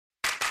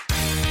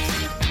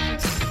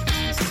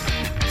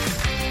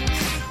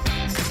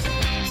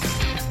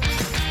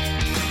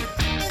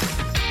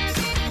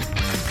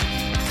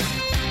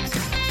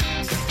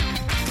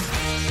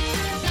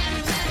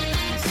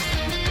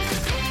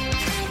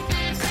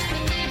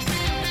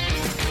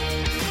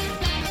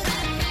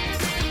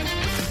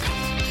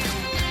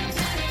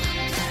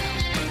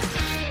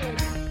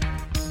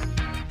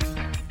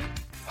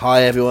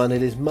Hi everyone,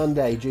 it is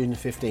Monday, June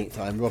 15th.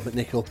 I'm Rob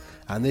McNichol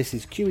and this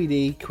is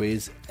QED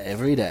Quiz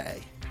Every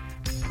Day.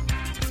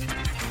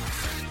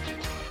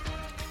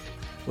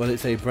 Well,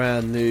 it's a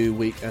brand new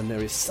week and there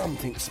is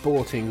something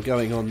sporting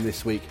going on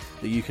this week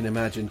that you can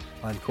imagine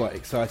I'm quite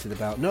excited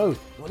about. No,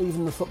 not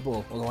even the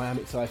football, although I am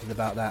excited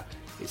about that.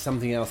 It's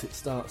something else. It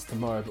starts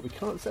tomorrow, but we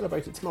can't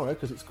celebrate it tomorrow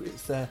because it's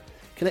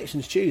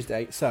Connections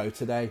Tuesday. So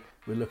today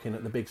we're looking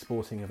at the big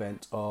sporting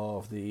event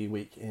of the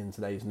week in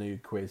today's new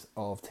quiz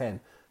of 10.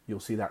 You'll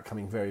see that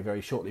coming very,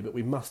 very shortly, but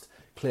we must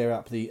clear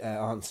up the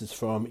answers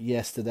from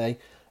yesterday.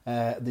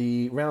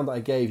 The round that I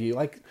gave you,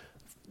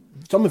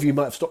 some of you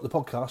might have stopped the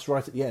podcast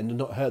right at the end and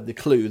not heard the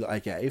clue that I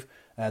gave.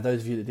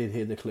 Those of you that did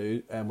hear the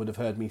clue would have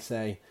heard me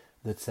say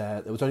that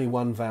there was only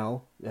one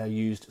vowel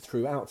used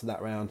throughout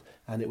that round,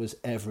 and it was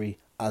every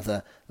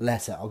other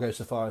letter. I'll go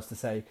so far as to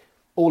say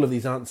all of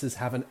these answers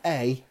have an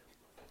A,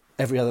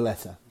 every other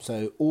letter.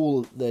 So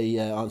all the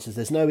answers,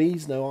 there's no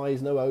E's, no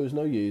I's, no O's,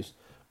 no U's,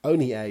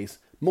 only A's,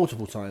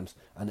 multiple times,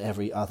 and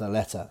every other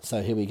letter.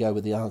 So here we go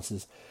with the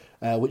answers.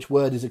 Which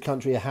word is a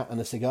country, a hat and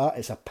a cigar?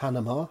 It's a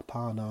Panama.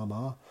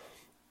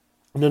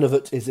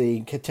 Nunavut is a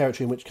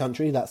territory in which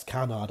country? That's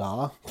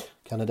Canada.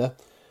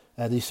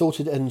 The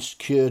salted and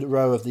cured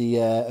roe of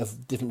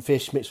different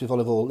fish mixed with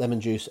olive oil,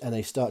 lemon juice, and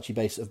a starchy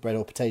base of bread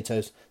or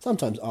potatoes,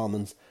 sometimes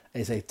almonds,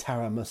 is a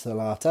tara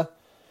masalata.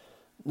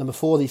 Number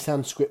 4, the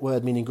Sanskrit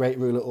word meaning great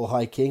ruler or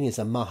high king is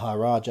a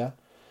Maharaja.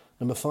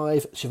 Number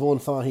 5, Siobhan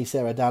Fahey,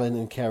 Sarah Dallin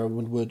and Karen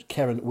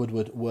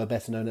Woodward were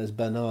better known as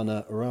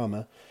Banana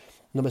Rama.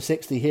 Number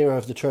 6, the hero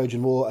of the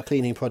Trojan War, a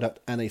cleaning product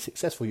and a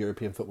successful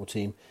European football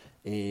team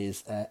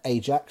is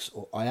Ajax,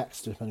 or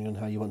Ajax, depending on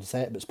how you want to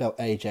say it, but spelled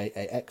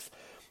Ajax.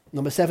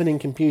 Number 7, in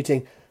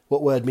computing,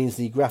 what word means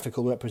the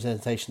graphical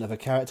representation of a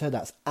character?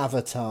 That's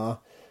avatar.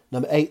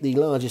 Number 8, the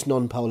largest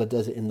non-polar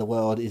desert in the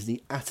world is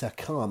the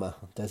Atacama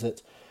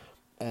Desert.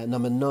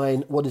 Number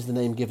 9, what is the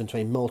name given to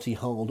a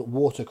multi-hulled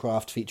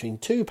watercraft featuring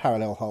 2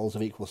 parallel hulls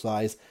of equal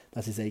size?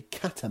 That is a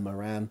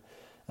catamaran.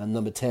 And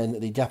number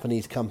 10, the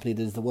Japanese company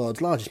that is the world's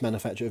largest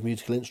manufacturer of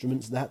musical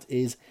instruments, that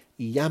is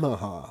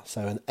Yamaha.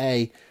 So an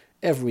A,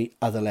 every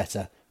other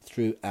letter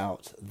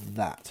throughout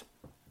that.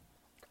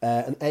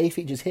 An A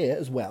features here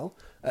as well,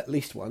 at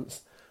least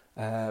once,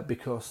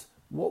 because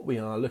what we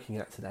are looking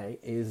at today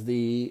is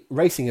the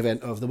racing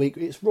event of the week.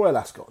 It's Royal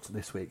Ascot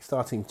this week,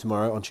 starting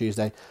tomorrow on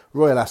Tuesday.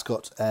 Royal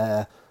Ascot,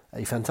 a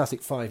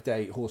fantastic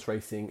 5-day horse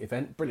racing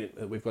event. Brilliant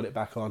that we've got it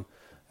back on,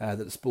 that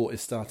the sport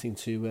is starting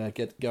to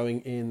get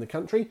going in the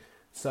country.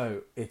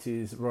 So it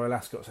is Royal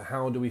Ascot. So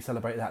how do we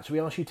celebrate that? Should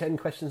we ask you 10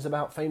 questions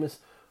about famous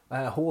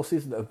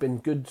horses that have been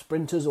good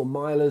sprinters or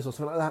milers or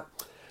something like that?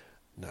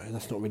 No,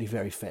 that's not really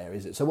very fair,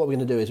 is it? So what we're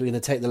going to do is we're going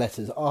to take the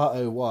letters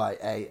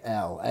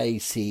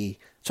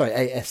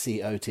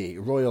A-S-C-O-T,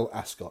 Royal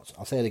Ascot.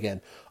 I'll say it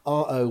again.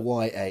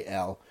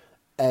 R-O-Y-A-L-A-S-C-O-T,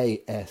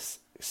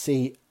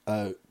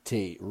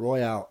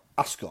 Royal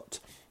Ascot.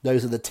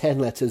 Those are the 10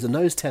 letters, and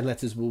those 10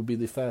 letters will be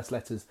the first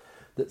letters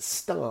that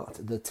start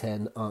the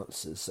 10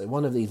 answers. So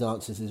one of these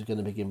answers is going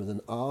to begin with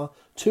an R,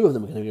 2 of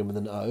them are going to begin with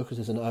an O, because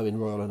there's an O in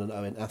Royal and an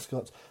O in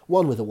Ascot,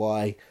 1 with a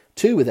Y,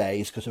 2 with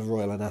A's because of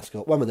Royal and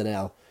Ascot, 1 with an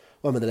L,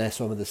 1 with an S,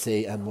 1 with a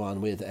C, and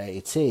 1 with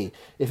a T.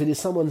 If it is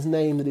someone's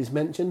name that is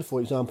mentioned, for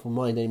example,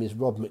 my name is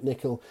Rob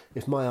McNichol,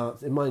 if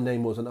my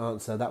name was an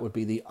answer, that would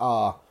be the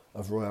R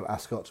of Royal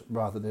Ascot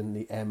rather than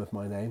the M of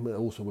my name. It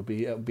also would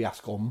be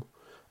Ascom.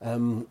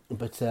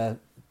 But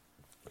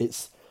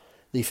it's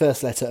the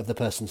first letter of the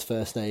person's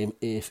first name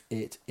if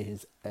it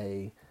is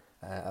a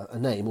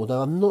name,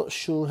 although I'm not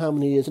sure how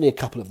many. There's only a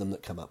couple of them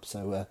that come up,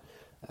 so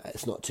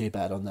it's not too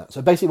bad on that.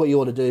 So basically what you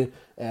want to do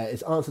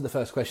is answer the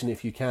first question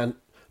if you can,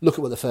 look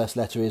at what the first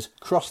letter is,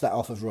 cross that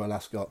off of Royal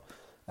Ascot,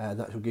 and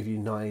that will give you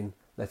 9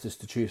 letters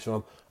to choose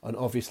from. And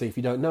obviously if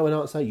you don't know an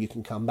answer, you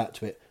can come back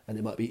to it, and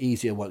it might be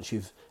easier once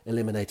you've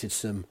eliminated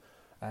some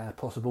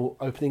possible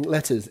opening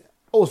letters.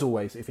 As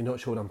always, if you're not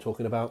sure what I'm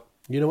talking about,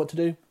 you know what to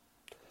do.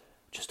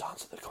 Just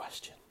answer the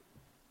question.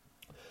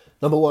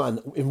 Number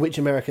 1, in which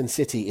American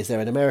city is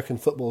there an American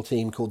football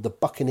team called the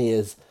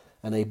Buccaneers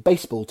and a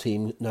baseball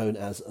team known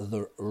as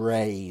the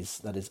Rays?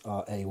 That is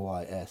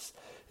R-A-Y-S.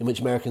 In which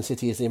American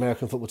city is the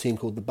American football team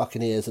called the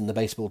Buccaneers and the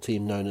baseball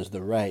team known as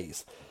the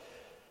Rays?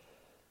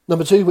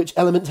 Number 2, which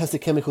element has the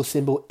chemical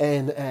symbol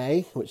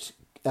Na? Which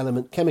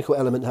chemical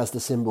element has the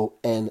symbol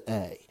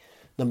Na?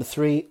 Number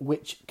 3,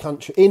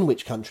 in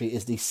which country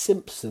is the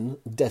Simpson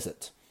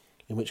Desert?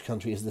 In which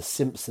country is the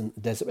Simpson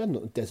Desert? We had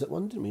not a desert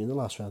one, didn't we, in the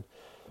last round?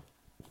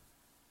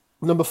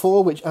 Number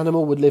 4, which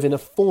animal would live in a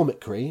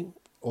formicary,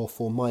 or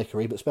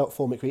formicary, but spelt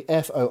formicary,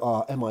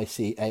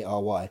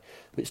 F-O-R-M-I-C-A-R-Y.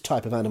 Which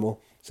type of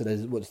animal? So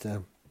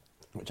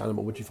which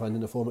animal would you find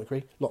in a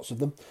formicary? Lots of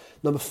them.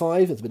 Number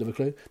 5, that's a bit of a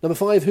clue. Number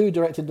 5, who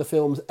directed the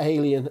films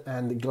Alien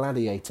and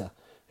Gladiator?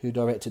 Who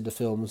directed the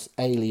films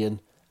Alien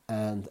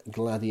and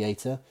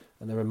Gladiator?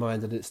 And a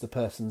reminder that it's the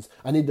person's...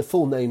 I need the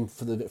full name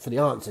for the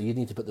answer. You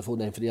need to put the full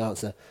name for the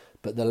answer,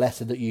 but the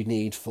letter that you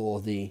need for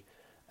the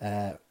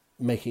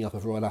making up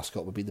of Royal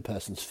Ascot would be the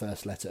person's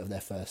first letter of their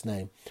first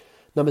name.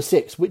 Number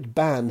 6, which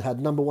band had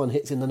number 1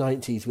 hits in the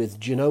 90s with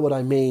Do You Know What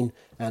I Mean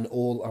and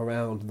All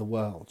Around the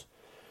World?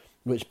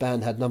 Which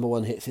band had number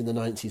 1 hits in the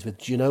 90s with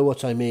Do You Know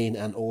What I Mean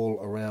and All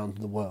Around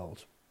the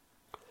World?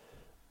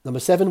 Number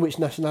 7, which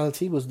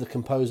nationality was the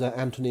composer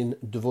Antonin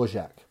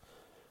Dvorak?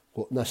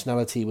 What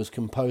nationality was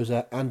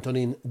composer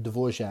Antonin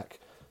Dvorak?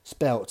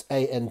 Spelt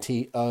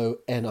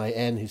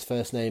Antonin, his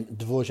first name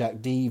Dvorak,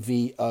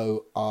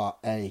 Dvorak,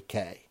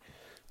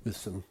 with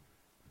some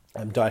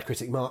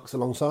diacritic marks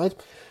alongside.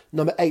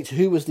 Number 8,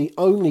 who was the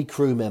only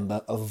crew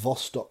member of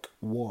Vostok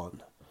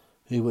 1?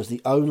 Who was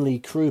the only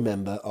crew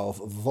member of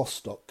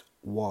Vostok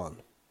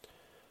 1?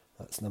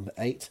 That's number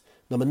 8.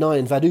 Number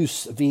 9,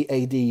 Vaduz,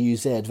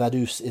 Vaduz.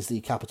 Vaduz is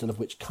the capital of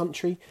which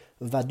country?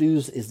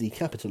 Vaduz is the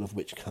capital of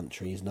which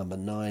country is number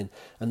 9.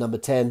 And number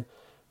 10,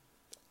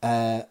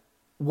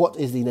 what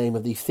is the name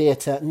of the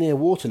theatre near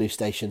Waterloo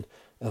Station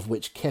of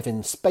which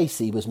Kevin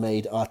Spacey was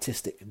made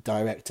artistic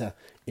director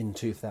in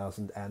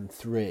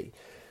 2003?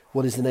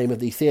 What is the name of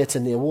the theatre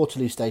near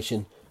Waterloo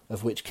Station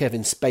of which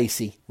Kevin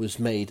Spacey was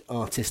made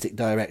artistic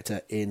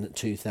director in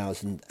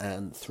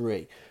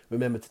 2003?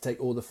 Remember to take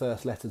all the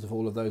first letters of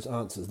all of those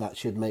answers. That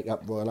should make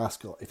up Royal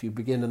Ascot. If you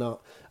begin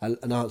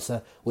an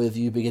answer with,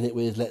 you begin it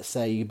with, let's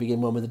say you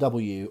begin one with a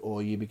W,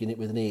 or you begin it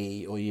with an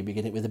E, or you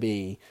begin it with a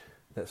B,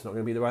 that's not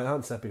going to be the right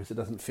answer because it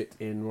doesn't fit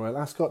in Royal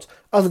Ascot.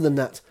 Other than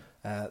that,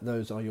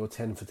 those are your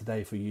 10 for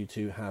today for you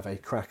to have a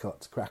crack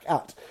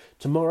at.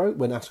 Tomorrow,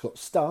 when Ascot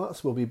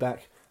starts, we'll be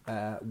back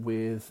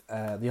with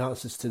the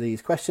answers to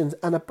these questions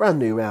and a brand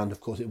new round.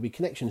 Of course, it will be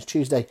Connections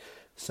Tuesday,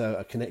 so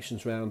a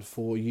Connections round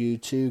for you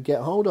to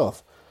get hold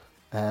of.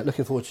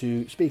 Looking forward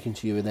to speaking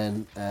to you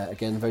then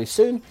again very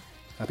soon.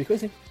 Happy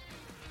quizzing.